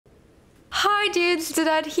Hi dudes,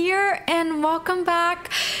 Dad here, and welcome back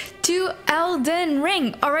to Elden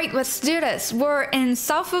Ring. Alright, let's do this. We're in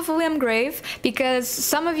south of Limgrave because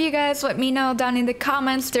some of you guys let me know down in the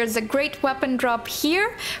comments there's a great weapon drop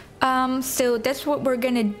here. So that's what we're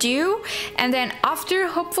gonna do, and then after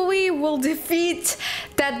hopefully we'll defeat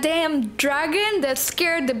that damn dragon that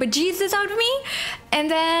scared the bejesus out of me,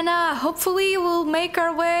 and then hopefully we'll make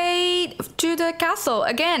our way to the castle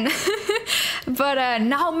again. But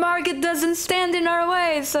now Marika doesn't stand in our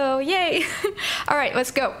way, so yay. Alright,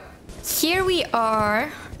 let's go. Here we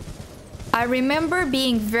are. I remember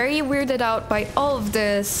being very weirded out by all of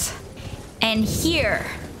this, and here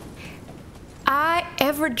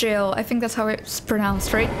Agheel, I think that's how it's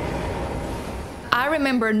pronounced, right? I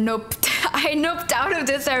remember I noped out of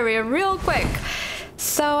this area real quick.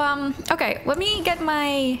 So, okay, let me get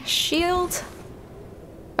my shield.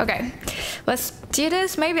 Okay, let's do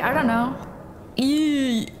this, maybe, I don't know.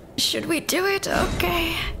 Should we do it?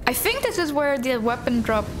 Okay. I think this is where the weapon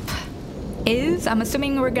drop is. I'm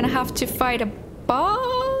assuming we're gonna have to fight a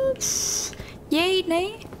boss. Yay,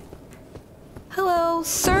 nay? Hello,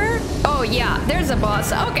 sir? Oh yeah, there's a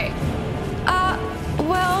boss. Okay.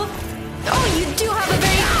 Well... Oh, you do have a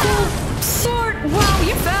very cool sword. Wow,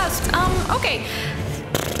 you're fast. Okay.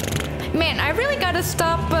 Man, I really gotta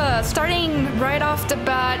stop starting right off the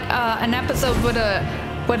bat an episode with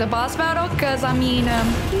a boss battle, cause I mean,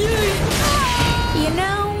 you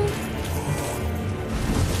know...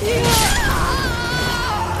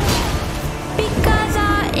 Because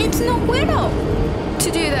it's no bueno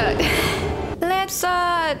to do that. Let's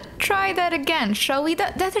try that again, shall we?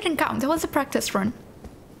 That didn't count. That was a practice run.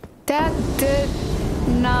 That did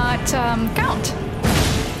not count.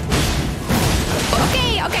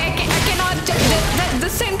 Okay, I cannot. The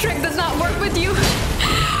same trick does not work with you.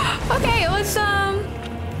 Okay, let's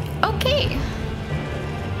okay.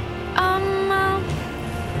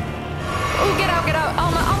 Oh, get out.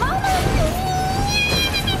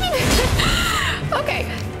 Okay,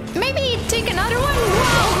 maybe take another one.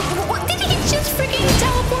 Wow, what did he just freaking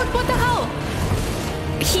teleport? What the hell?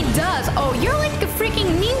 He does. Oh, you're like a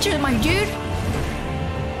freaking ninja, my dude.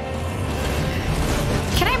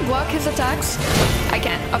 Can I block his attacks? I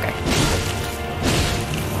can. Okay.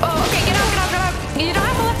 Oh, okay. Get out. You don't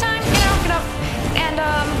have a lot of time. Get out. And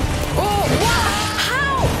oh, wow. How?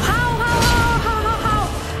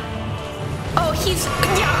 Oh, he's.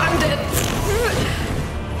 Yeah, I'm dead.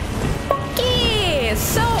 Okay.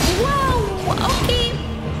 So, wow. Okay.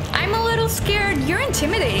 I'm a little scared. You're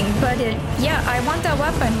intimidating, but yeah, I want that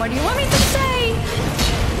weapon. What do you want me to say?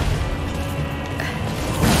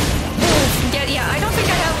 Yeah, I don't think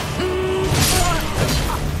I have...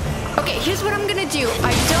 Okay, here's what I'm gonna do.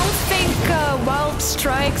 I don't think Wild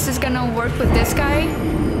Strikes is gonna work with this guy.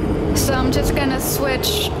 So I'm just gonna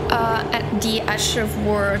switch the Ash of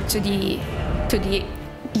War to the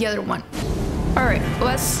other one. Alright,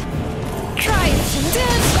 let's try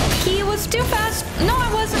this. He was too fast. No, I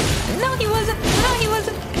wasn't. No, he wasn't.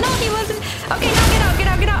 Okay,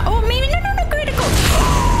 now get out. Oh, maybe no, critical.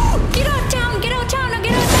 Get out of town.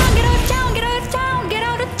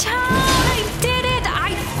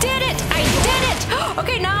 I did it.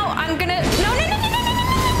 Okay, now I'm gonna. No,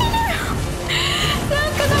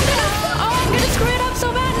 because I'm gonna screw it up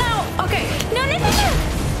so bad now. Okay, no.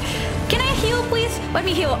 Can I heal, please? Let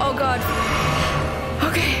me heal. Oh God.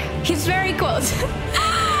 Okay, he's very close.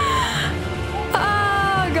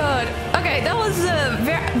 Oh God. Okay, that was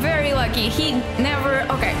very lucky. He never.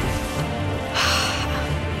 Okay.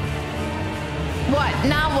 What?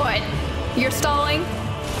 Now what? You're stalling?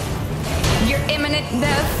 You're imminent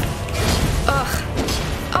death? Ugh.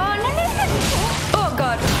 Oh no. Oh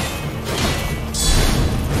God.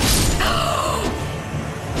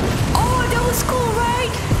 Oh, that was cool,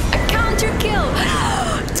 right? A counter kill.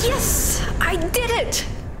 Yes, I did it.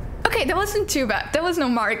 Okay, that wasn't too bad. There was no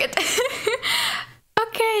market.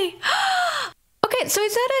 Okay. Okay, so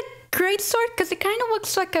is that a greatsword? Because it kind of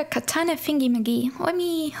looks like a katana thingy-maggy. Let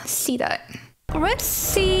me see that. Let's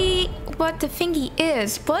see what the thingy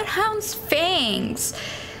is. Bloodhound's fangs.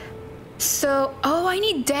 So, oh, I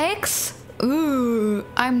need dex? Ooh,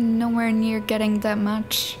 I'm nowhere near getting that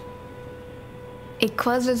much. It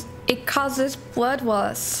causes blood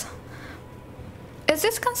loss. Is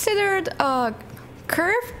this considered a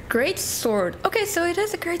curved greatsword? Okay, so it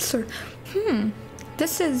is a greatsword.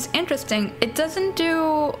 This is interesting. It doesn't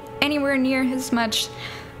do anywhere near as much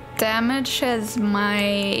damage as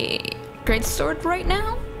my greatsword right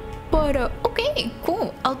now. But okay,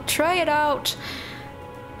 cool. I'll try it out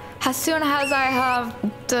as soon as I have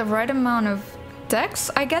the right amount of dex,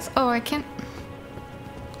 I guess. Oh, I can't.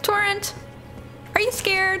 Torrent. Are you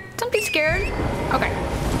scared? Don't be scared. Okay.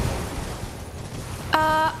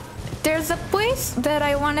 There's a place that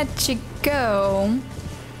I wanted to go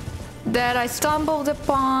that I stumbled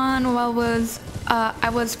upon while I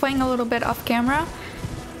was playing a little bit off camera,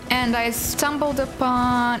 and I stumbled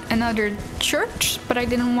upon another church, but I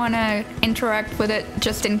didn't want to interact with it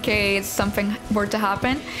just in case something were to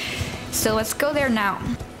happen. So let's go there now.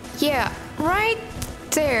 Yeah, right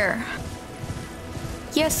there.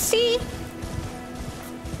 You see?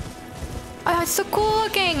 Oh, it's so cool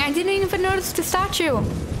looking. I didn't even notice the statue.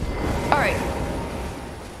 Alright.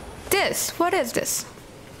 This. What is this?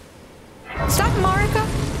 Is that Marika?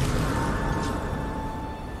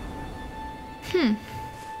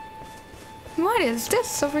 What is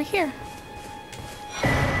this over here?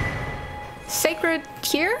 Sacred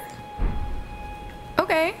tear?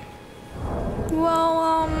 Okay.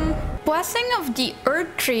 Well, blessing of the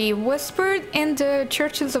Earth Tree, whispered in the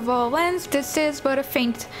churches of all lands. This is but a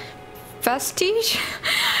faint vestige.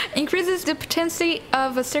 Increases the potency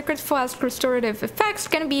of a sacred flask. Restorative effects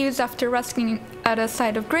can be used after resting at a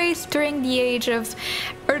site of grace. During the age of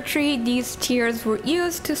Earth Tree, these tears were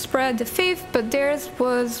used to spread the faith, but theirs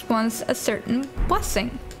was once a certain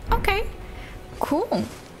blessing. Okay, cool.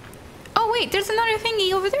 Oh wait, there's another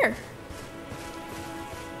thingy over there.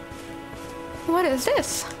 What is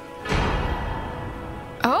this?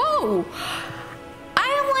 Oh! I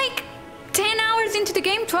am like 10 hours into the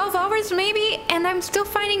game, 12 hours maybe, and I'm still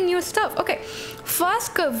finding new stuff. Okay,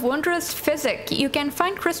 Flask of Wondrous Physic. You can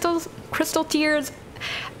find crystal tears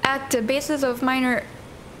at the bases of minor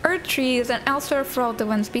earth trees and elsewhere for all the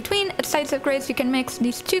ones between. At sites of grace, you can mix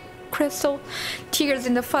these two crystal tears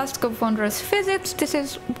in the Flask of Wondrous Physics.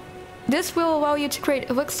 This will allow you to create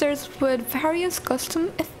elixirs with various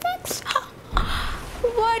custom effects.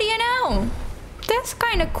 What do you know? That's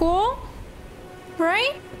kind of cool,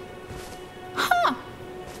 right? Huh.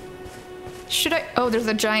 Should I? Oh, there's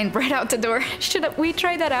a giant right out the door. Should we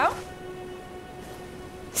try that out?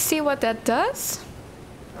 See what that does?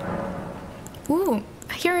 Ooh,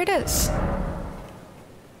 here it is.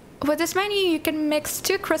 With this menu, you can mix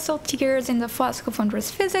two crystal tears in the Flask of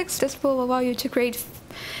Wondrous Physics. This will allow you to create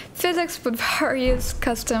physics with various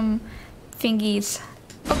custom thingies.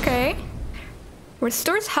 Okay.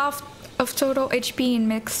 Restores half of total HP in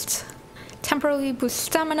mixed. Temporarily boosts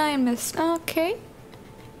stamina in mixed. Okay.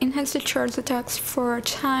 Enhance the charge attacks for a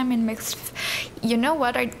time in mixed. You know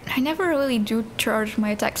what? I never really do charge my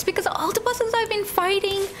attacks because all the bosses I've been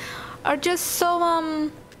fighting are just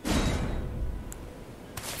so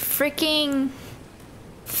freaking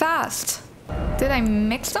fast. Did I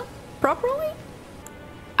mix them properly?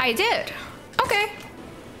 I did. Okay.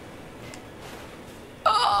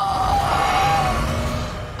 Oh.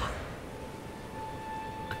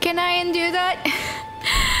 Can I undo that?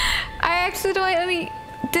 I accidentally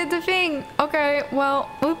did the thing. Okay, well,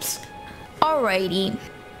 oops. Alrighty.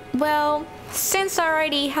 Well, since I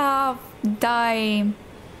already have the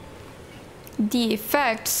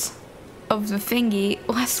effects of the thingy,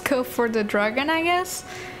 let's go for the dragon, I guess.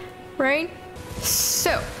 Right?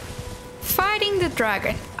 So, fighting the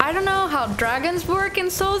dragon. I don't know how dragons work in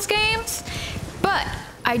Souls games, but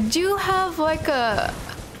I do have like a,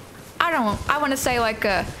 I want to say like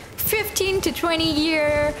a 15 to 20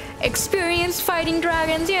 year experience fighting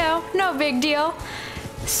dragons, you know, no big deal.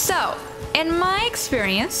 So, in my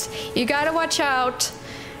experience, you gotta watch out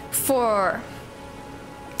for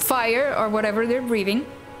fire or whatever they're breathing.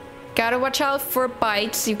 Gotta watch out for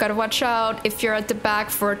bites. You gotta watch out if you're at the back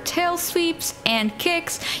for tail sweeps and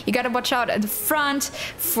kicks. You gotta watch out at the front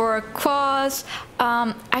for claws.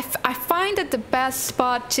 I find that the best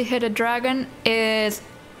spot to hit a dragon is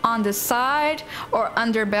on the side or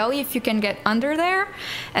underbelly if you can get under there.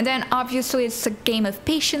 And then obviously it's a game of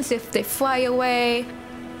patience if they fly away.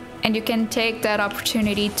 And you can take that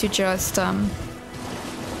opportunity to just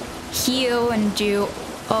heal and do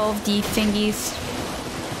all of the thingies.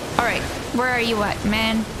 Alright, where are you at,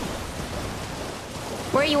 man?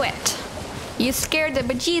 Where are you at? You scared the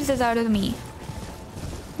bejesus out of me.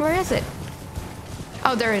 Where is it?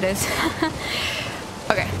 Oh, there it is.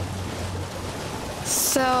 Okay.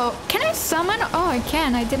 So, can I summon? Oh, I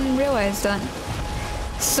can. I didn't realize that.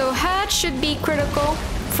 So, head should be critical,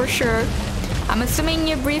 for sure. I'm assuming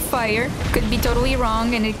you breathe fire. Could be totally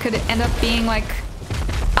wrong, and it could end up being like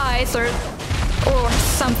ice or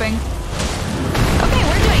something. Okay,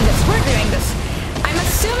 we're doing this. I'm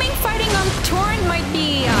assuming fighting on Torrent might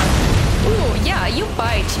be, ooh, yeah, you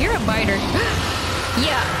bite. You're a biter.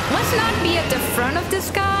 Yeah, let's not be at the front of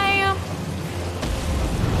this guy.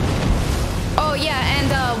 Oh, yeah,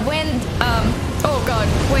 and, when, oh god,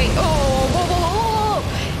 wait, oh, whoa.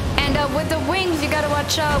 And, Yeah, with the wings, you gotta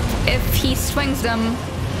watch out if he swings them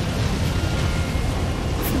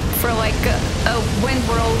for like a wind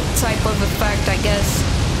whirl type of effect, I guess.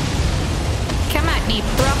 Come at me,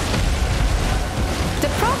 bro. The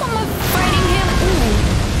problem of fighting him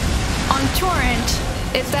on Torrent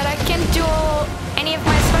is that I can't do any of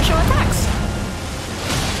my special attacks.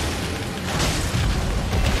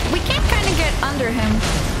 We can't kind of get under him.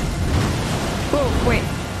 Oh, wait.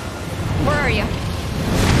 Where are you?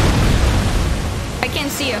 I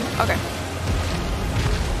can't see you. Okay.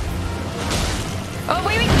 Oh,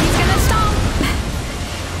 wait, he's gonna stomp.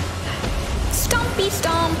 Stompy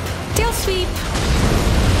stomp. Tail sweep.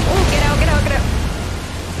 Oh, get out, get out, get out.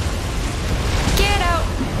 Get out.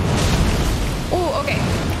 Oh, okay.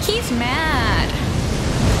 He's mad.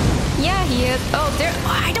 Yeah, he is. Oh, there.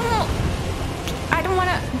 I don't want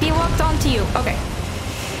to be walked onto you. Okay.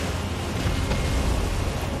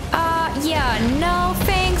 Yeah, no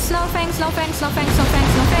thanks, no thanks, no thanks, no thanks, no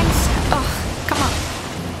thanks, no thanks. Oh, come on.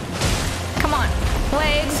 Come on.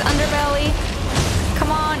 Legs, underbelly.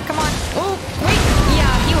 Come on, come on. Oh, wait.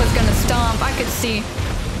 Yeah, he was gonna stomp. I could see.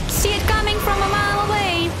 See it coming from a mile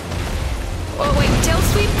away. Oh, wait, tail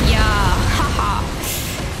sweep? Yeah, haha.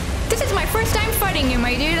 This is my first time fighting you,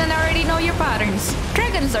 my dude, and I already know your patterns.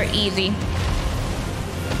 Dragons are easy.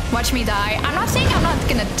 Watch me die. I'm not saying I'm not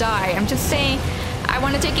gonna die. I'm just saying I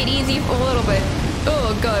want to take it easy a little bit.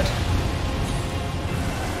 Oh, good.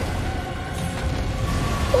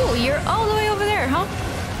 Oh, you're all the way over there, huh?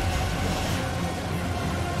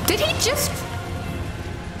 Did he just...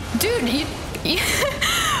 Dude, you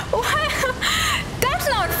what? That's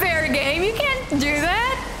not fair game. You can't do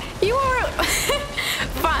that. You were...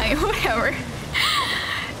 Fine, whatever.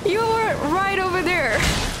 You were right over there.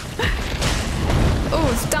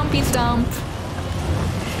 Oh, stompy stomp.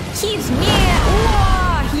 He's mad.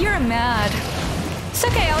 Whoa, you're mad. It's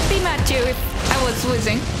okay, I'll be mad too if I was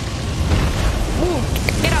losing. Ooh,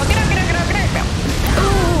 get out, get out, get out, get out, get out.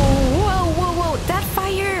 Ooh, whoa, whoa, whoa. That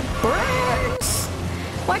fire burns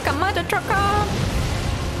like a mother trucker.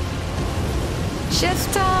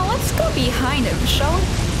 Just, let's go behind him, shall we?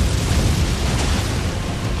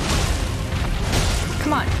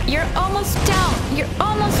 Come on, you're almost down. You're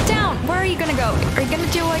almost down. Where are you gonna go? Are you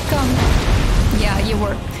gonna do like, yeah, you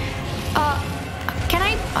were. Can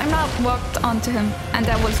I? I'm not walked onto him, and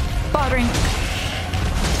that was bothering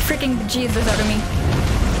freaking bejesus out of me.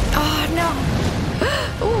 Oh no!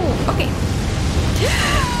 Ooh, okay.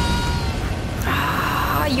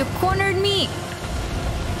 Ah, you cornered me.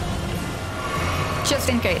 Just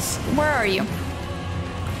in case. Where are you?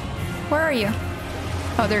 Where are you?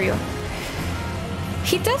 Oh, there you are.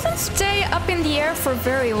 He doesn't stay up in the air for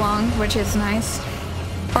very long, which is nice.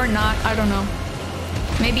 Or not, I don't know.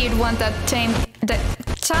 Maybe you'd want that time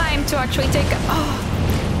to actually take a... Oh,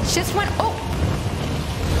 just went... Oh!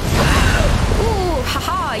 Ooh,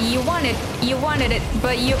 haha, you wanted it,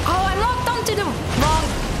 but you... Oh, I locked onto the wrong...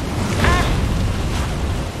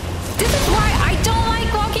 This is why I don't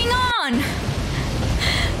like locking on!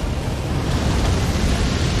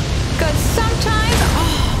 Because sometimes...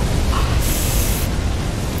 Oh.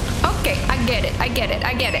 Okay, I get it, I get it,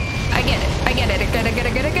 I get it, I get it, I get it, I get it, I get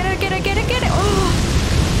it, I get it, I get it, I get it, I get it. Oh!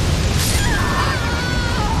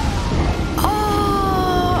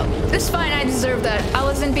 It's fine, I deserve that. I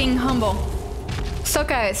wasn't being humble. It's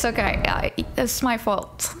okay, it's okay. It's my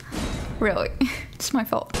fault. Really, it's my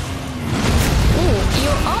fault. Ooh, you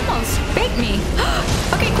almost bit me.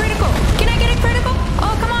 Okay, critical. Can I get a critical?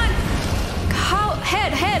 Oh, come on. How?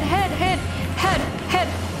 Head, head, head, head, head, head,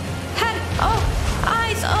 head. Oh,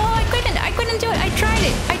 eyes. Oh, I couldn't do it. I tried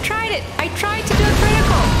it. I tried it. I tried to do a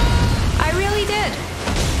critical. I really did.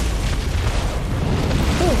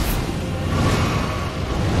 Ooh.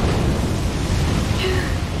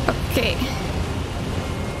 Okay.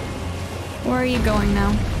 Where are you going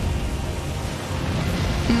now?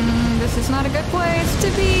 This is not a good place to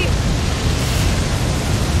be.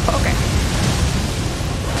 Okay.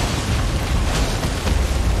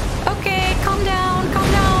 Okay, calm down, calm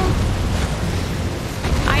down.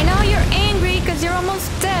 I know you're angry because you're almost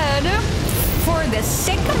dead for the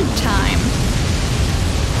second time.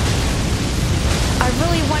 I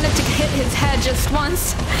really wanted to hit his head just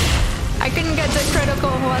once. I couldn't get the critical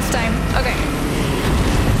last time. Okay.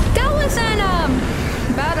 That wasn't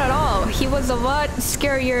bad at all. He was a lot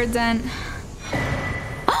scarier than...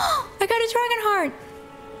 Oh! I got a dragon heart!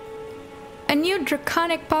 A new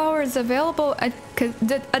draconic power is available at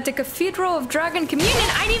the Cathedral of Dragon Communion.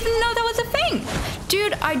 I didn't even know that was a thing!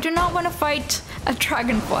 Dude, I do not want to fight a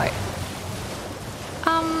dragonfly.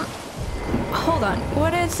 Hold on.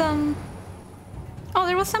 What is, Oh,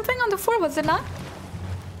 there was something on the floor, was it not?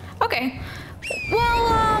 Okay.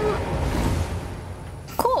 Well,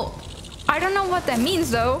 cool. I don't know what that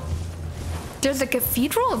means though. There's a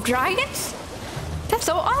cathedral of dragons? That's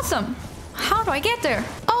so awesome. How do I get there?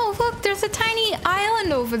 Oh, look, there's a tiny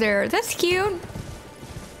island over there. That's cute.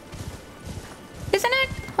 Isn't it?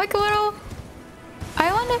 Like a little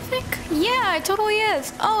island, I think? Yeah, it totally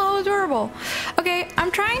is. Oh, how adorable. Okay,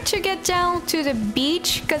 I'm trying to get down to the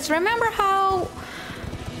beach, because remember how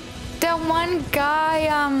that one guy,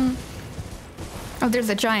 oh, there's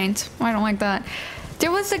a giant. I don't like that.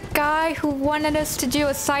 There was a guy who wanted us to do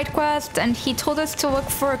a side quest, and he told us to look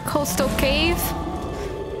for a coastal cave.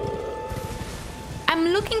 I'm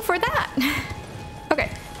looking for that. Okay.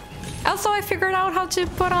 Also, I figured out how to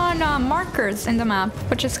put on markers in the map,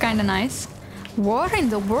 which is kind of nice. What in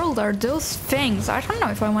the world are those things? I don't know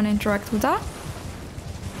if I want to interact with that.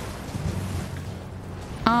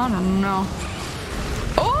 I don't know.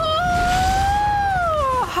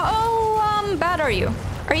 Oh! How bad are you?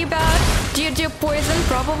 Are you bad? Do you do poison,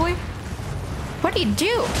 probably? What do you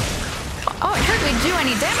do? Oh, it hardly do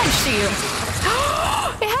any damage to you.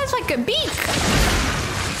 It has like a beak.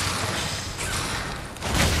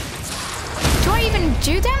 Do I even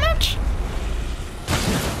do damage?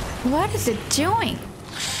 What is it doing?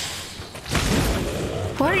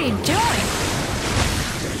 What are you doing?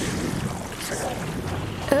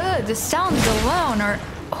 Ugh, the sounds alone are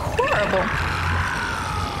horrible.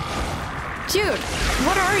 Dude,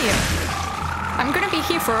 what are you? I'm gonna be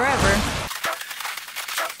here forever.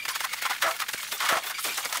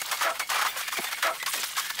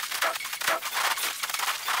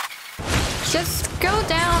 Just go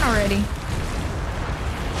down already.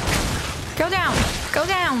 Go down. Go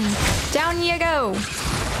down. Down you go.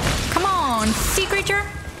 Come on, sea creature.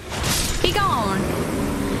 Be gone.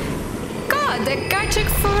 God, that guy took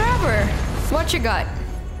forever. What you got?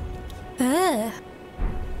 Ugh.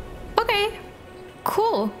 Okay.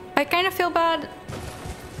 Cool. I kind of feel bad.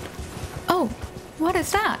 Oh, what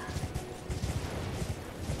is that?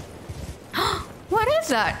 What is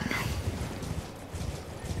that?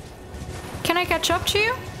 Can I catch up to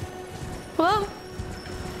you? Hello?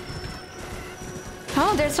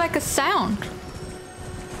 Oh, there's like a sound.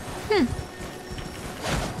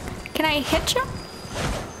 Can I hit you?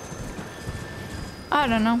 I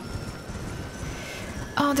don't know.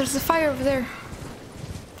 Oh, there's a fire over there.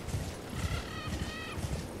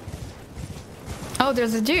 Oh,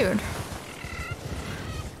 there's a dude.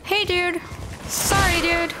 Hey, dude. Sorry,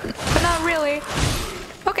 dude. But not really.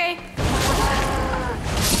 Okay.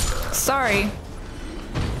 Sorry.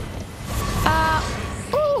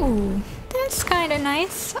 Ooh. That's kind of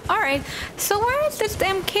nice. Alright. So where is this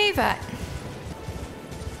damn cave at?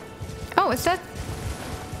 Oh, is that...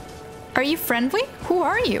 Are you friendly? Who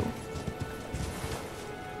are you?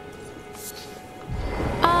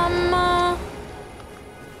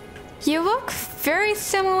 You look very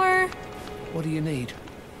similar. What do you need?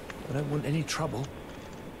 I don't want any trouble.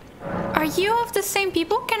 Are you of the same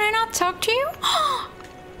people? Can I not talk to you?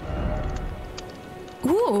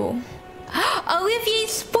 Ooh.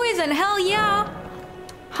 Olivier's poison, hell yeah!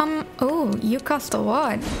 Oh, you cost a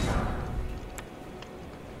lot.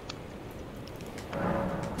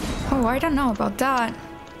 Oh, I don't know about that.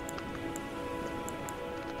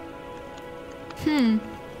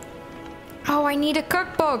 Oh, I need a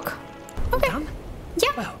cookbook. Okay. Done?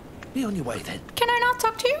 Yeah. Well, be on your way then. Can I not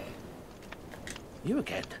talk to you? You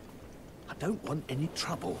again. I don't want any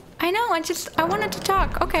trouble. I know, I wanted to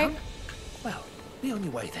talk. Okay. Done? Well, be on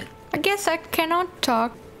your way then. I guess I cannot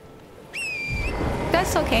talk.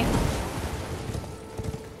 That's okay.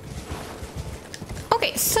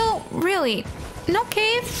 Okay, so really, no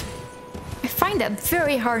cave? I find that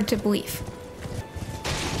very hard to believe.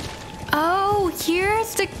 Oh,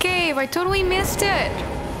 here's the cave. I totally missed it.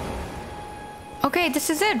 Okay, this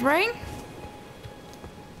is it, right?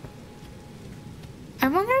 I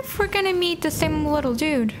wonder if we're gonna meet the same little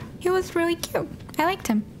dude. He was really cute. I liked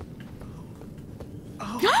him.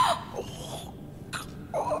 Oh,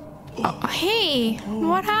 hey,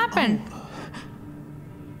 what happened?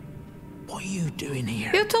 What are you doing here?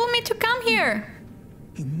 You told me to come here.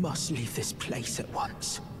 You must leave this place at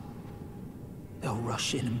once. They'll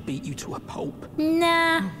rush in and beat you to a pulp.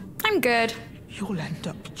 Nah, I'm good. You'll end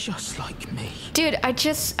up just like me. Dude, I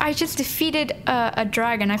just defeated a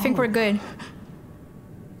dragon. I think we're good.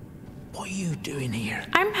 What are you doing here?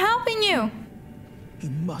 I'm helping you. You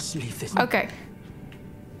must leave this. Okay.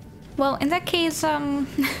 Well, in that case, let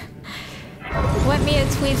me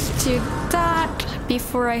at least do that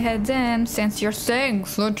before I head in, since you're staying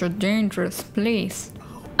such a dangerous place.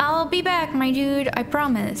 I'll be back, my dude, I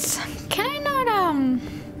promise. Can I not,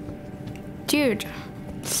 Dude,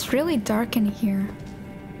 It's really dark in here.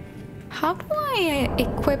 How do I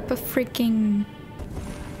equip a freaking...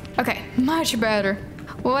 Okay, much better.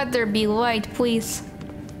 Let there be light, please.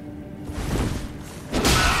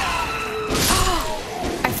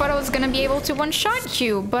 I thought I was gonna be able to one-shot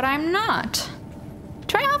you, but I'm not.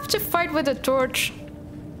 Do I have to fight with a torch?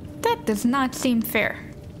 That does not seem fair.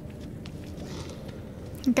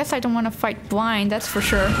 I guess I don't want to fight blind, that's for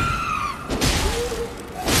sure.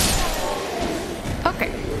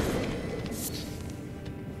 Okay.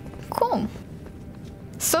 Cool.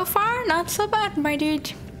 So far, not so bad, my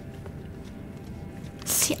dude.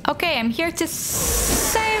 See, okay, I'm here to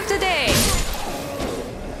save the day.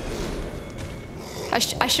 I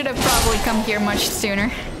should have probably come here much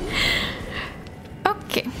sooner.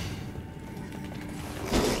 Okay.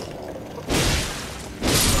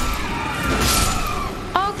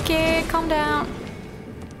 Okay, calm down.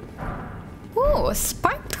 Ooh, a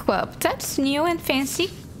spiked club. That's new and fancy.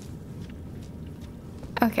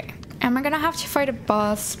 Okay. Am I gonna have to fight a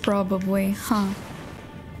boss? Probably, huh?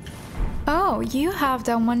 Oh, you have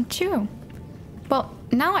that one too. Well,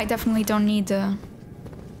 now I definitely don't need the...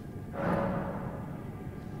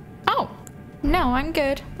 Oh, no, I'm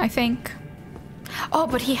good, I think. Oh,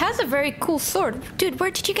 but he has a very cool sword. Dude, where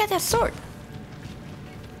did you get that sword?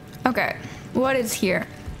 Okay, what is here?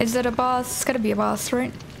 Is it a boss? It's gotta be a boss,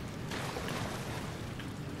 right?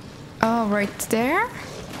 Oh, right there?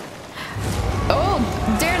 Oh,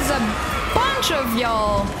 there's a bunch of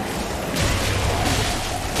y'all.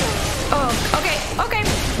 Oh, okay.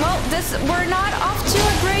 Well, we're not off to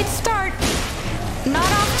a great start. Not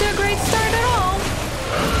off to a great start at all.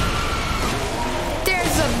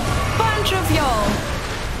 There's a bunch of y'all.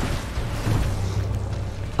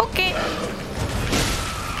 Okay.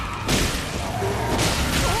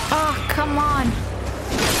 Oh, come on.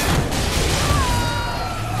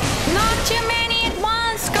 Not too many at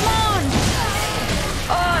once, come on.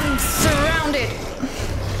 Oh, I'm surrounded.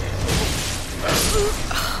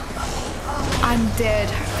 I'm dead.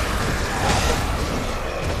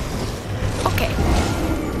 Okay.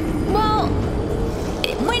 Well,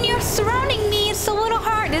 when you're surrounding me, it's a little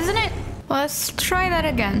hard, isn't it? Let's try that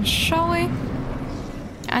again, shall we?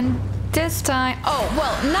 And this time... Oh,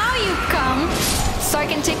 well, now you come, so I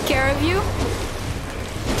can take care of you.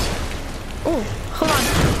 Oh, hold on.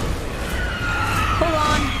 Hold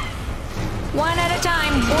on. One at a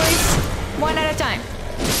time, boys. One at a time.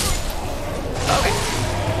 Okay.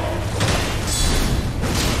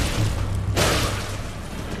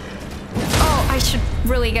 I should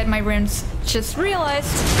really get my runes. Just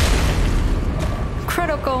realized.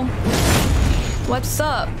 Critical. What's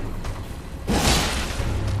up?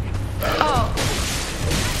 Oh.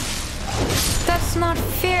 That's not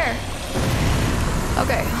fair.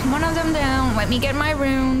 Okay, one of them down. Let me get my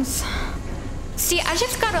runes. See, I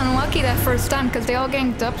just got unlucky that first time because they all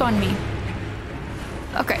ganged up on me.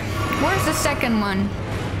 Okay, where's the second one?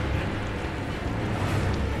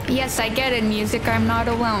 Yes, I get it, music. I'm not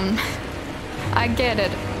alone. I get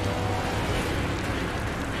it.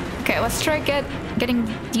 Okay, let's try getting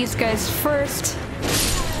these guys first.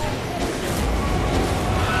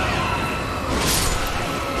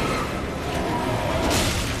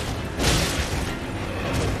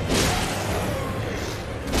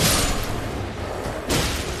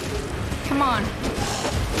 Come on.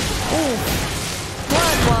 Ooh.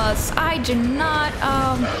 Blood loss. I do not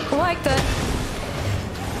like that.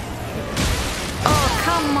 Oh,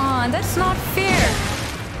 come on. That's not fair.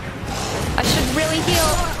 I should really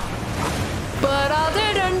heal. But I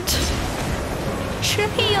didn't. Should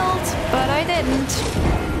have healed, but I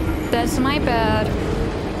didn't. That's my bad.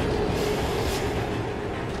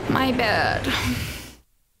 My bad.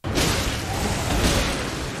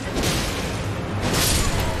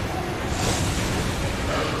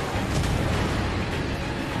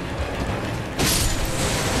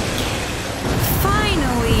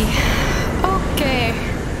 Finally. Okay.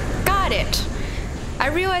 Got it. I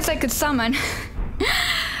realized I could summon.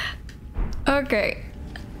 Okay.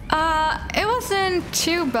 It wasn't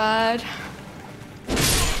too bad.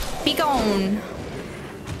 Be gone.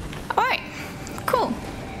 Alright. Cool.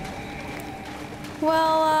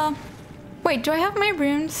 Well, wait, do I have my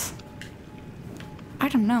runes? I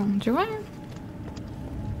don't know. Do I?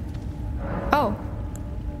 Oh.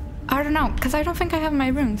 I don't know, because I don't think I have my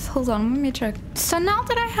runes. Hold on, let me check. So now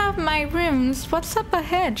that I have my runes, what's up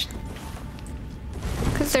ahead?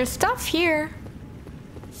 Because there's stuff here.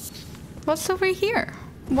 What's over here?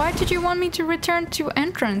 Why did you want me to return to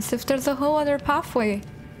entrance if there's a whole other pathway?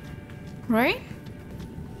 Right?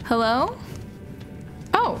 Hello?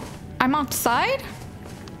 Oh, I'm outside?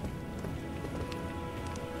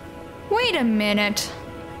 Wait a minute.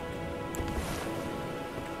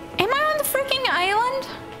 freaking island?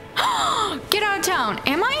 Get out of town.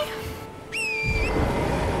 Am I?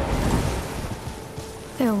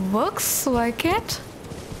 It looks like it.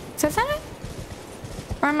 Isn't it?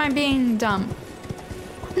 Or am I being dumb?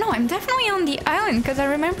 No, I'm definitely on the island because I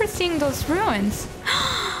remember seeing those ruins.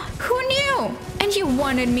 Who knew? And you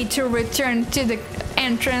wanted me to return to the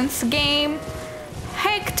entrance game?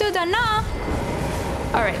 Heck to the nah.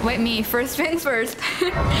 Alright, wait, me. First things first.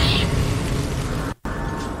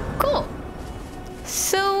 Cool.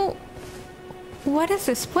 So, what is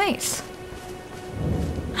this place?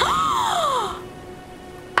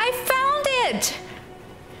 I found it!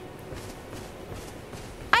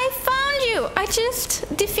 I found you! I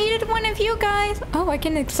just defeated one of you guys. Oh, I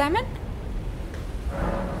can examine?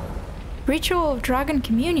 Ritual of Dragon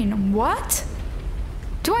Communion. What?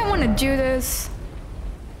 Do I want to do this?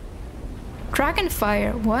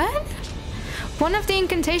 Dragonfire. What? One of the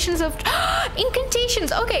incantations of...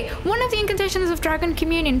 incantations! Okay, one of the incantations of Dragon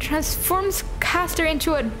Communion transforms caster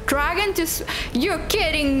into a dragon to... You're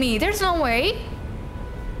kidding me! There's no way!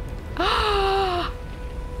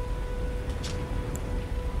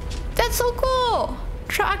 That's so cool!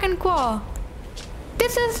 Dragon Claw!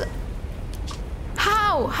 This is...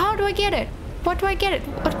 How? How do I get it? What do I get it?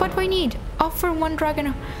 What do I need? Offer one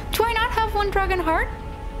dragon... Do I not have one dragon heart?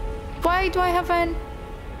 Why do I have an...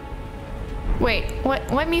 Wait,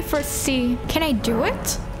 what? Let me first see. Can I do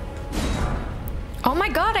it? Oh my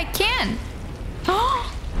god, I can!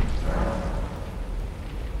 Oh,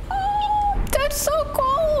 that's so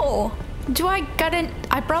cool! Do I got it?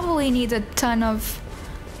 I probably need a ton of...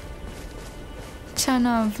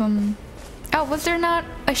 Oh, was there not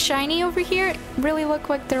a shiny over here? It really looked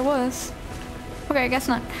like there was. Okay, I guess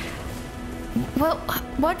not. Well,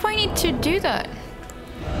 what do I need to do that?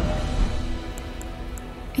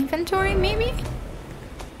 Inventory, maybe?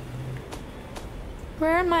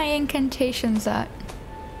 Where are my incantations at?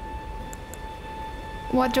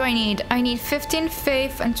 What do I need? I need 15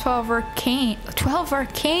 faith and 12 arcane. 12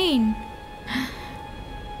 arcane!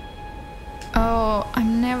 Oh,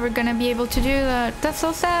 I'm never gonna be able to do that. That's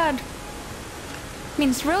so sad. I mean,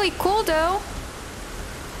 it's really cool though.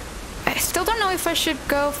 I still don't know if I should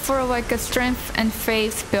go for like a strength and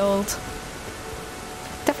faith build.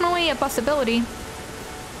 Definitely a possibility.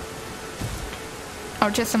 Oh,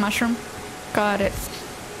 just a mushroom. Got it.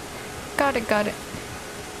 Got it, got it.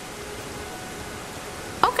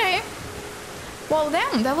 Okay. Well,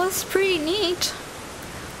 damn, that was pretty neat.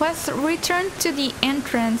 Let's return to the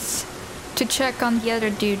entrance to check on the other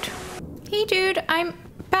dude. Hey, dude, I'm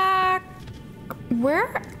back.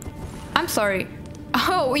 Where? I'm sorry.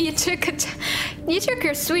 Oh, you took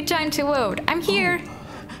your sweet time to load. I'm here.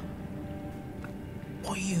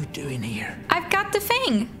 What are you doing here? I've got the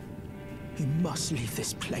thing. You must leave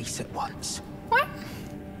this place at once. What?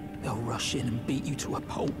 They'll rush in and beat you to a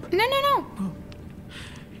pulp. No, no, no. Oh,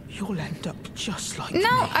 you'll end up just like No,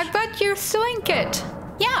 me. I've got your sewing kit.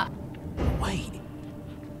 Yeah. Wait.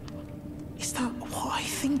 Is that what I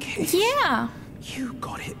think it is? Yeah. You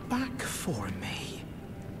got it back for me.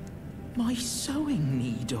 My sewing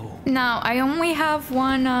needle. Now, I only have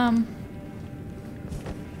one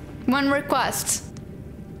request.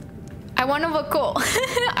 I want to look cool.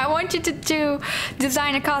 I want you to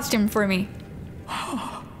design a costume for me.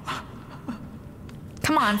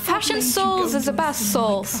 Come on, Fashion Souls is the best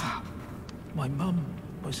souls. Like my mum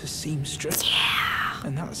was a seamstress. Yeah.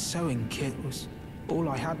 And that sewing kit was all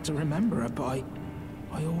I had to remember her by.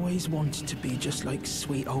 I always wanted to be just like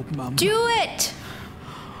sweet old mum. Do it!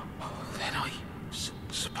 Then I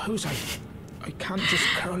suppose I can't just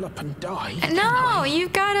curl up and die. No,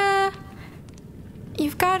 you've gotta...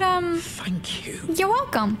 Thank you. You're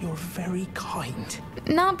welcome. You're very kind.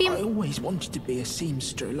 Now be... I always wanted to be a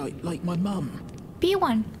seamster like my mum. Be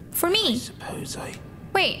one. For I me. suppose I...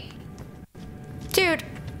 Wait. Dude.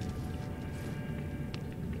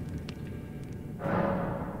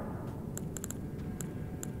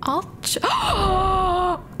 I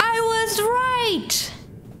was right!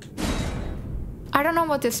 I don't know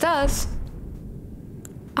what this does.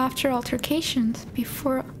 After altercations,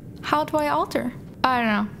 before... How do I alter? I don't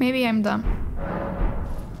know. Maybe I'm dumb.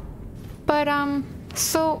 But,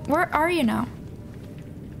 so where are you now?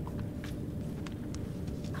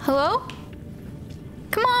 Hello?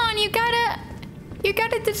 Come on, you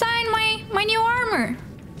gotta design my new armor.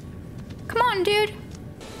 Come on, dude.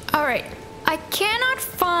 Alright, I cannot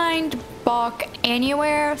find Bok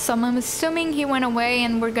anywhere, so I'm assuming he went away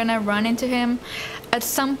and we're gonna run into him at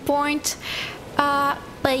some point.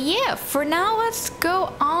 But yeah, for now, let's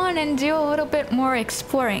go on and do a little bit more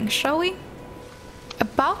exploring, shall we?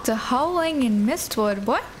 About the Howling in Mistwood,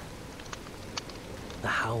 what? The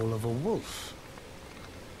howl of a wolf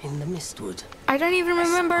in the Mistwood. I don't even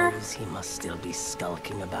remember. I suppose he must still be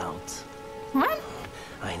skulking about. What?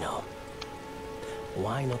 I know.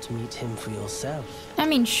 Why not meet him for yourself? I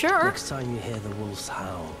mean, sure. Next time you hear the wolf's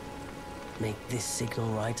howl, make this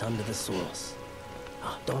signal right under the source.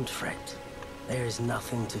 Oh, don't fret. There is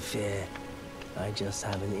nothing to fear. I just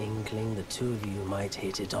have an inkling the two of you might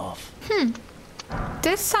hit it off.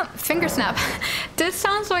 This finger snap. This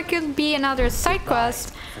sounds like it'd be another side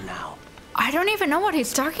quest. For now. I don't even know what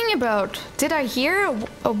he's talking about. Did I hear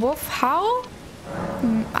a wolf howl?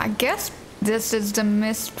 I guess this is the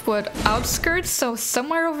Mistwood outskirts, so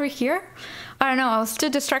somewhere over here? I don't know, I was too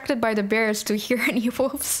distracted by the bears to hear any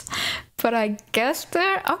wolves. But I guess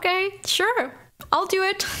there. Okay, sure. I'll do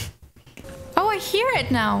it. Oh, I hear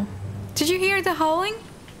it now. Did you hear the howling?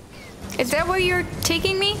 Is that where you're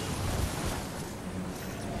taking me?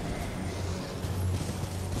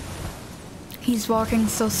 He's walking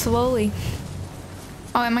so slowly.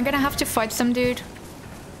 Oh, am I gonna have to fight some dude?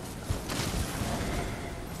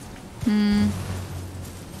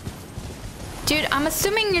 Dude, I'm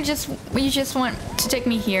assuming you just want to take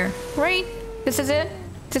me here, right? This is it?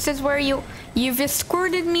 This is where you've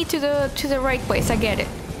escorted me to the right place. I get it.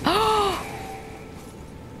 Oh!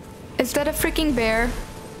 Is that a freaking bear?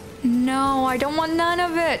 No, I don't want none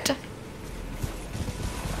of it.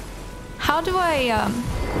 How do I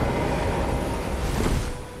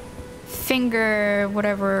finger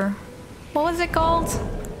whatever? What was it called?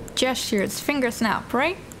 Gestures, finger snap,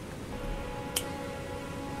 right?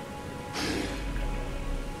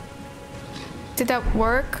 Did that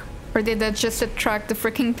work? Or did that just attract the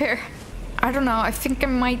freaking bear? I don't know, I think I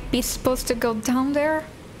might be supposed to go down there.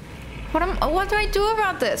 What do I do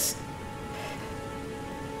about this?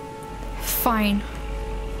 Fine.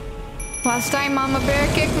 Last time Mama Bear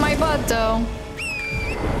kicked my butt though.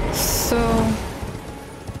 So...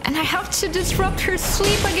 And I have to disrupt her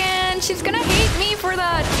sleep again. She's gonna hate me for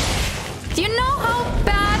that. Do you know how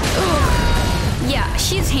bad? Ooh. Yeah,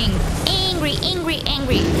 she's angry.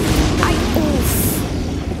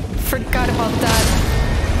 Forgot about that.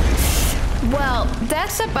 Well,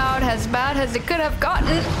 that's about as bad as it could have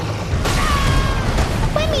gotten.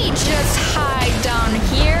 Let me just hide down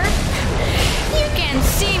here. You can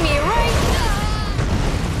see me, right?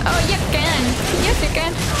 Oh, you can. Yes, you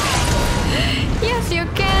can. Yes, you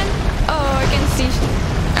can. Oh, I can see.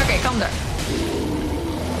 Okay, calm down.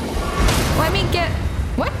 Let me get...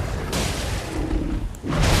 What?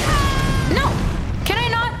 No. Can I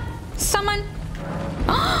not summon?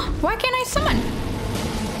 Why can't I summon?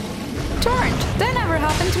 Torrent. That never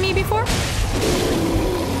happened to me before.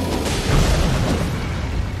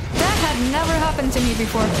 That had never happened to me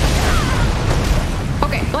before.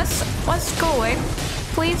 Okay, let's go away,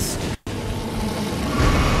 please.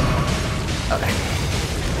 Okay.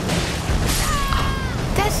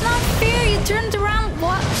 That's not fair. You turned around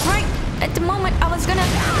right at the moment I was gonna.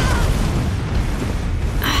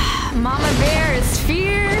 Mama Bear is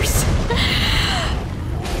fierce.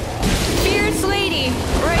 Fierce lady,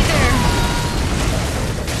 right there.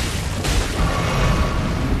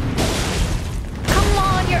 Come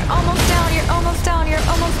on, you're almost down. You're almost down. You're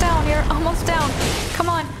almost down. You're almost down. Come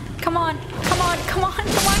on. Come on. Come on. Come on.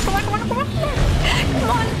 Come on. Come on. Come on. Come on.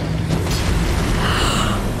 Come on.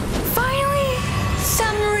 Finally,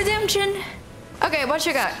 some redemption. Okay, what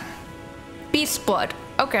you got? Beast blood.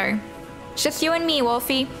 Okay. It's just you and me,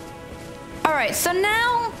 Wolfie. Alright, so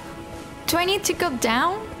now... Do I need to go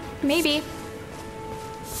down? Maybe.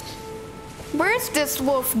 Where's this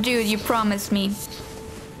wolf dude you promised me?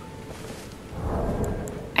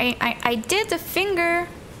 I did the finger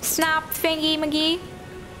snap thingy McGee.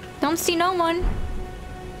 Don't see no one.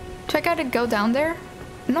 Do I gotta go down there?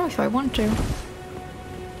 No, if I want to.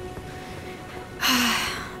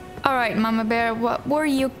 Alright, Mama Bear, what were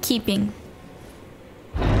you keeping?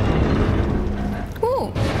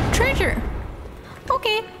 Ooh, treasure.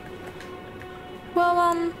 Okay.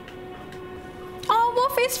 Well, oh,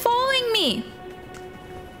 Wolf is following me.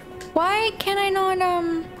 Why can I not,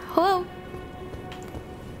 hello?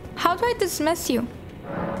 How do I dismiss you?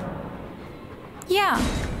 Yeah.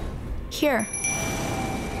 Here.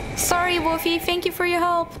 Sorry, Wolfie. Thank you for your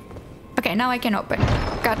help. Okay, now I can open.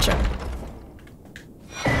 Gotcha.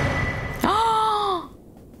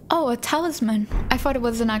 Oh, a talisman. I thought it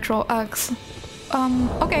was an actual axe.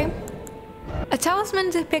 Okay. A talisman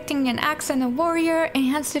depicting an axe and a warrior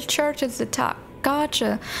enhanced the charge's attack.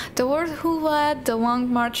 Gotcha. The lord who led the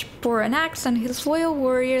long march bore an axe, and his loyal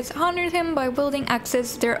warriors honored him by wielding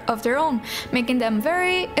axes of their own, making them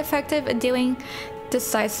very effective at dealing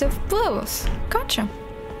decisive blows. Gotcha.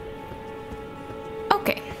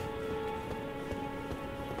 Okay.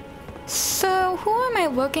 So, who am I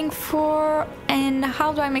looking for and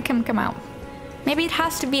how do I make him come out? Maybe it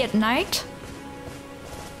has to be at night?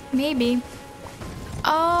 Maybe.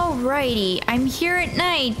 Alrighty, I'm here at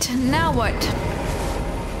night. Now what?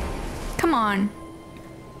 Come on.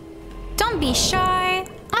 Don't be shy.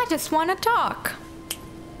 I just want to talk.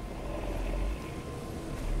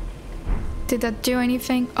 Did that do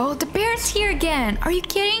anything? Oh, the bear's here again. Are you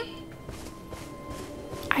kidding?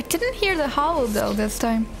 I didn't hear the howl though this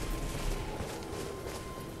time.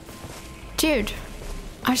 Dude,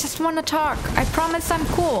 I just want to talk. I promise I'm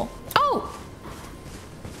cool. Oh!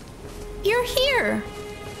 You're here.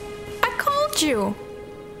 I called you.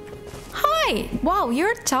 Hi. Wow,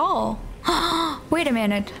 you're tall. Wait a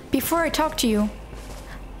minute. Before I talk to you.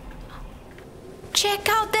 Check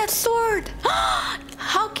out that sword.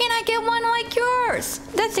 How can I get one like yours?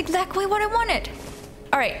 That's exactly what I wanted.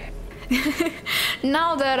 All right.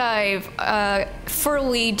 Now that I've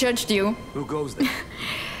thoroughly judged you. Who goes there?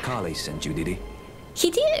 Carly sent you, did he? He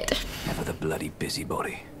did. Never the bloody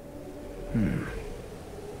busybody.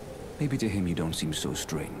 Maybe to him you don't seem so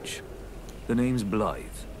strange. The name's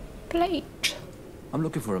Blaidd. Blaidd. I'm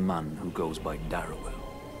looking for a man who goes by Darriwil.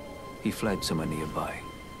 He fled somewhere nearby.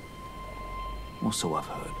 Or so I've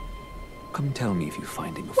heard. Come tell me if you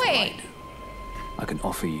find him before I do. I can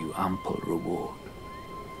offer you ample reward.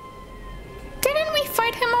 Didn't we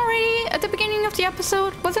fight him already at the beginning of the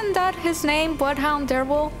episode? Wasn't that his name, Bloodhound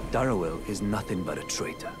Darriwil? Darriwil is nothing but a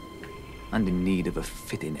traitor, and in need of a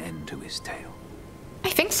fitting end to his tale. I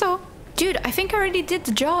think so. Dude, I think I already did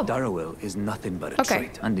the job. Darriwil is nothing but a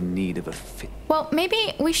traitor, and in need of a Well,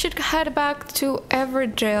 maybe we should head back to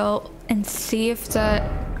Everdale and see if the...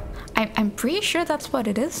 I'm pretty sure that's what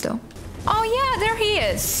it is, though. Oh yeah, there he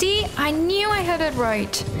is. See, I knew I had it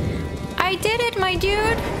right. I did it, my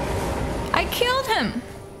dude. I killed him.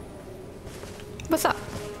 What's up?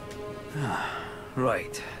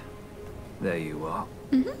 Right. There you are.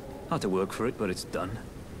 Had to work for it, but it's done.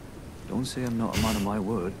 Don't say I'm not a man of my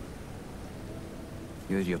word.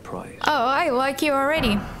 Here's your prize. Oh, I like you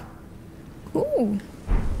already. Ooh,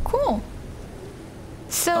 cool.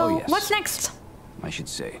 So, Oh, yes. what's next? I should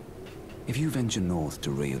say, if you venture north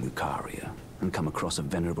to Ray Lucaria and come across a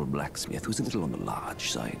venerable blacksmith who's a little on the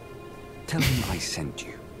large side, tell him I sent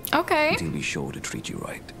you. Okay. And he'll be sure to treat you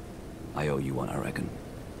right. I owe you one, I reckon.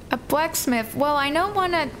 A blacksmith. Well, I know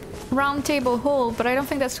one at Round Table Hall, but I don't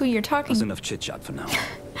think that's who you're talking. That's enough chit-chat for now.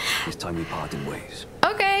 It's time we parted ways.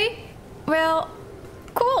 Okay. Well,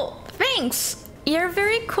 cool. Thanks. You're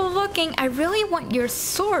very cool looking. I really want your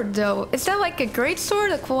sword, though. Is that like a great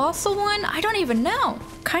sword, a colossal one? I don't even know.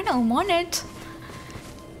 Kind of want it.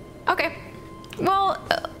 Okay. Well,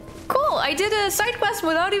 cool. I did a side quest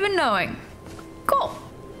without even knowing. Cool.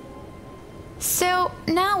 So,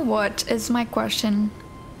 now what is my question?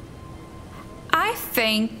 I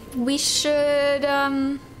think we should,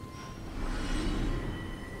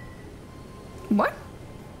 What?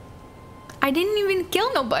 I didn't even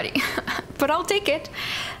kill nobody, but I'll take it.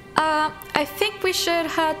 I think we should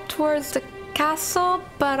head towards the castle,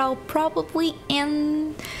 but I'll probably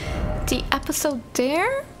end the episode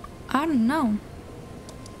there? I don't know.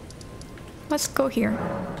 Let's go here.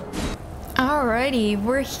 Alrighty,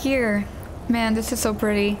 we're here. Man, this is so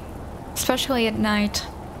pretty, especially at night.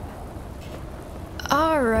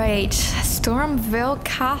 Alright, Stormveil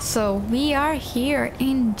Castle. We are here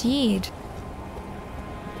indeed.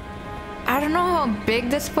 I don't know how big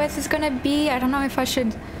this place is gonna be. I don't know if I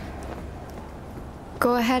should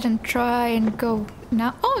go ahead and try and go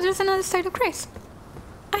now. Oh, there's another side of grace.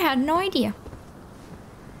 I had no idea.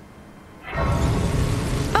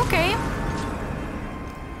 Okay.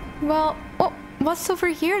 Well, oh, what's over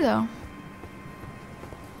here though?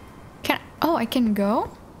 Oh, I can go?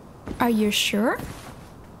 Are you sure?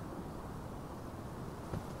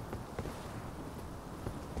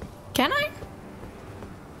 Can I?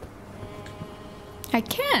 I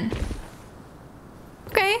can.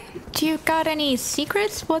 Okay. Do you got any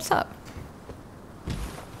secrets? What's up?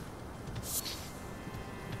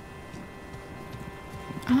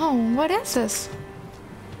 Oh, what is this?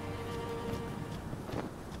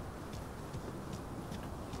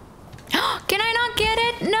 Can I not get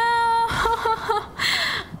it? No!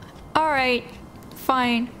 Alright,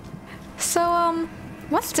 fine. So,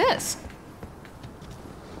 what's this?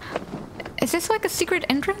 Is this like a secret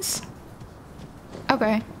entrance?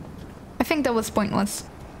 Okay. I think that was pointless.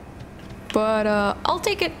 But, I'll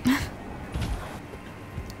take it.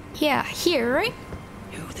 Yeah, here, right?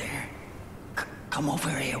 You there? Come over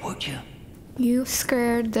here, would you? You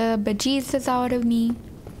scared the bejesus out of me.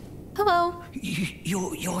 Hello.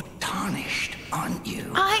 You're tarnished. aren't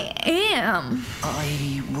you? I am.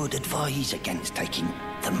 I would advise against taking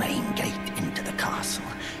the main gate into the castle.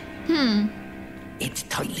 It's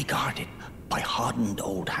tightly guarded by hardened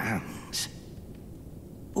old hands.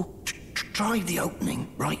 Oh, try the opening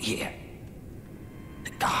right here.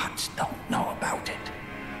 The guards don't know about it.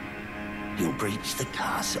 You'll breach the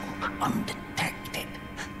castle undetected.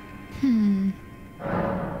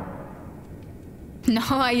 No,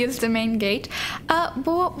 I used the main gate.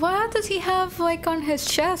 But what does he have like on his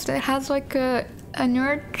chest? It has like a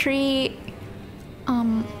nerd tree.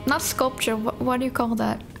 Not sculpture. What do you call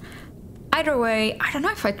that? Either way, I don't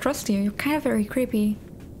know if I trust you. You're kind of very creepy.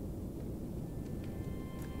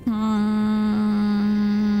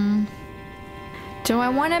 Do I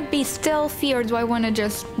want to be stealthy or do I want to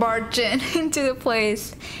just barge in into the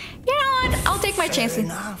place? You know what? I'll take my chances. Fair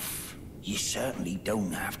enough. You certainly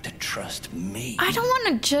don't have to trust me. I don't want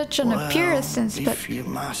to judge on appearances, but... if you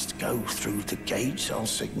must go through the gates, I'll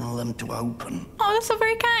signal them to open. Oh, that's so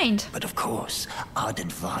very kind. But of course, I'd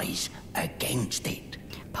advise against it.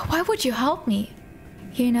 But why would you help me?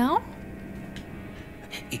 You know?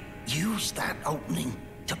 Use that opening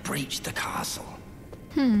to breach the castle.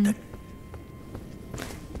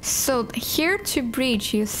 So, here to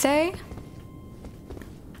breach, you say?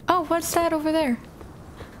 Oh, what's that over there?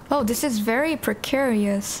 Oh, this is very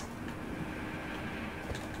precarious.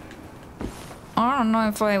 I don't know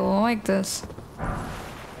if I like this.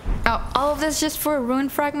 Oh, all of this just for a rune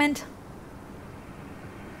fragment?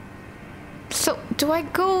 So, do I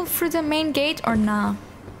go through the main gate or nah?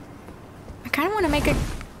 I kind of want to make a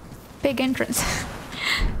big entrance.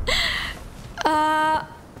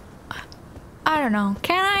 I don't know.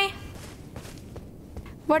 Can I?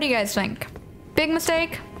 What do you guys think? Big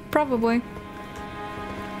mistake? Probably.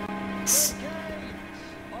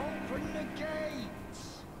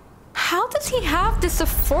 How does he have this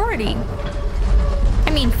authority?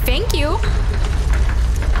 I mean, thank you.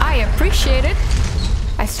 I appreciate it.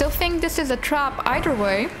 I still think this is a trap either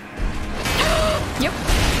way. Yep.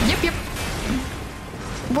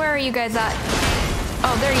 Where are you guys at?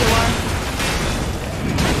 Oh, there you are.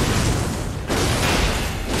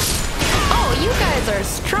 Oh, you guys are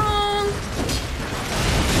strong.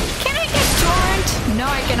 Can I get torrent? No,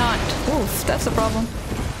 I cannot. Oof, that's a problem.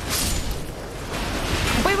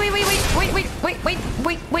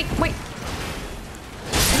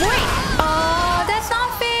 Wait. Oh, that's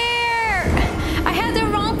not fair. I had the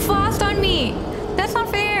wrong frost on me. That's not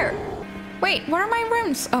fair. Wait, what are my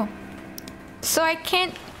runes? Oh. So I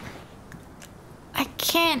can't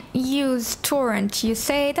use torrent, you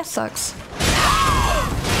say? That sucks.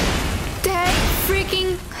 That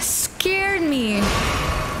freaking scared me.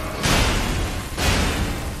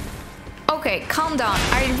 Okay, calm down.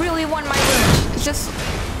 I really want my runes. Just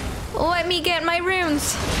let me get my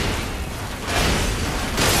runes.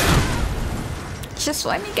 Just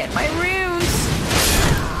let me get my runes.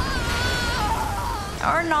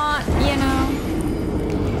 Or not, you know.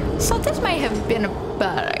 So this might have been a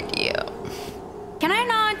bad idea. Can I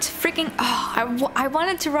not freaking... Oh, I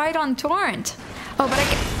wanted to ride on torrent. Oh, but I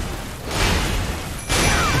can...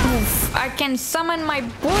 Oof, I can summon my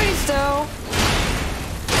boys though.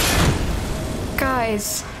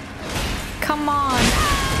 Guys, come on.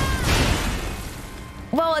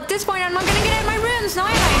 Well, at this point, I'm not gonna get in my runes, no,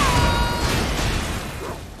 am I?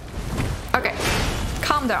 Okay,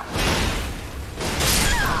 calm down.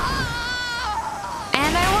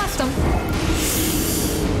 And I lost them.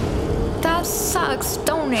 That sucks,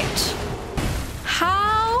 don't it?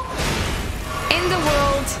 How in the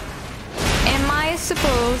world am I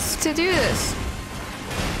supposed to do this?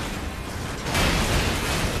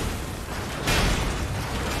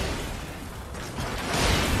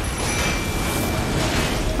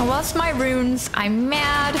 I lost my runes. I'm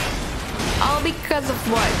mad. All because of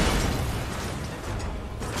what?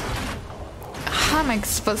 How am I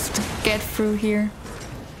supposed to get through here?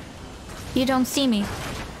 You don't see me.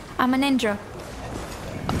 I'm a ninja.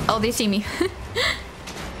 Oh, they see me.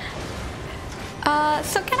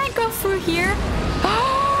 So can I go through here?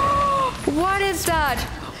 What is that?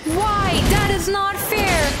 Why? That is not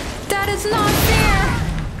fair. That is not fair.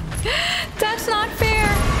 That's not fair.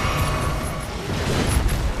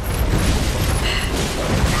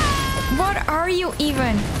 What are you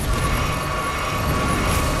even?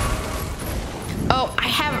 Oh, I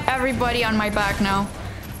have everybody on my back now.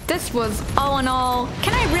 This was all in all.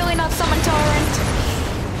 Can I really not summon torrent?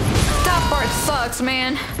 That part sucks,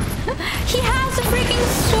 man. He has a freaking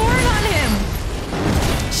sword on him.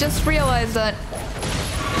 Just realized that.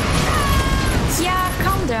 Yeah,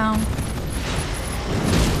 calm down.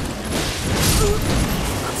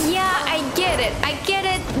 Yeah, I get get it. I get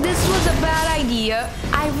it. This was a bad idea.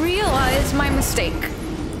 I realized my mistake.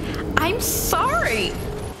 I'm sorry.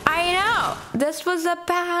 I know. This was a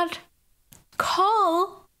bad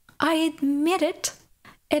call. I admit it.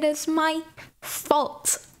 It is my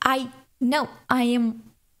fault. I know I am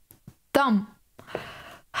dumb.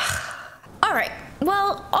 Alright,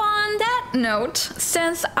 well, on that note,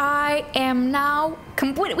 since I am now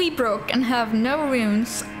completely broke and have no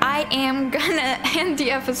runes, I am gonna end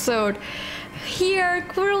the episode here.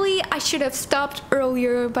 Clearly, I should have stopped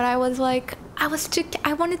earlier, but I was like,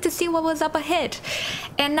 I wanted to see what was up ahead.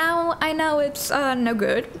 And now I know it's no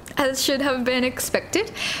good, as should have been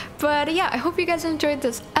expected. But yeah, I hope you guys enjoyed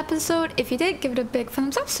this episode. If you did, give it a big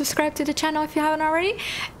thumbs up, subscribe to the channel if you haven't already,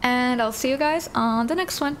 and I'll see you guys on the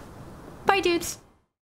next one. Bye, dudes!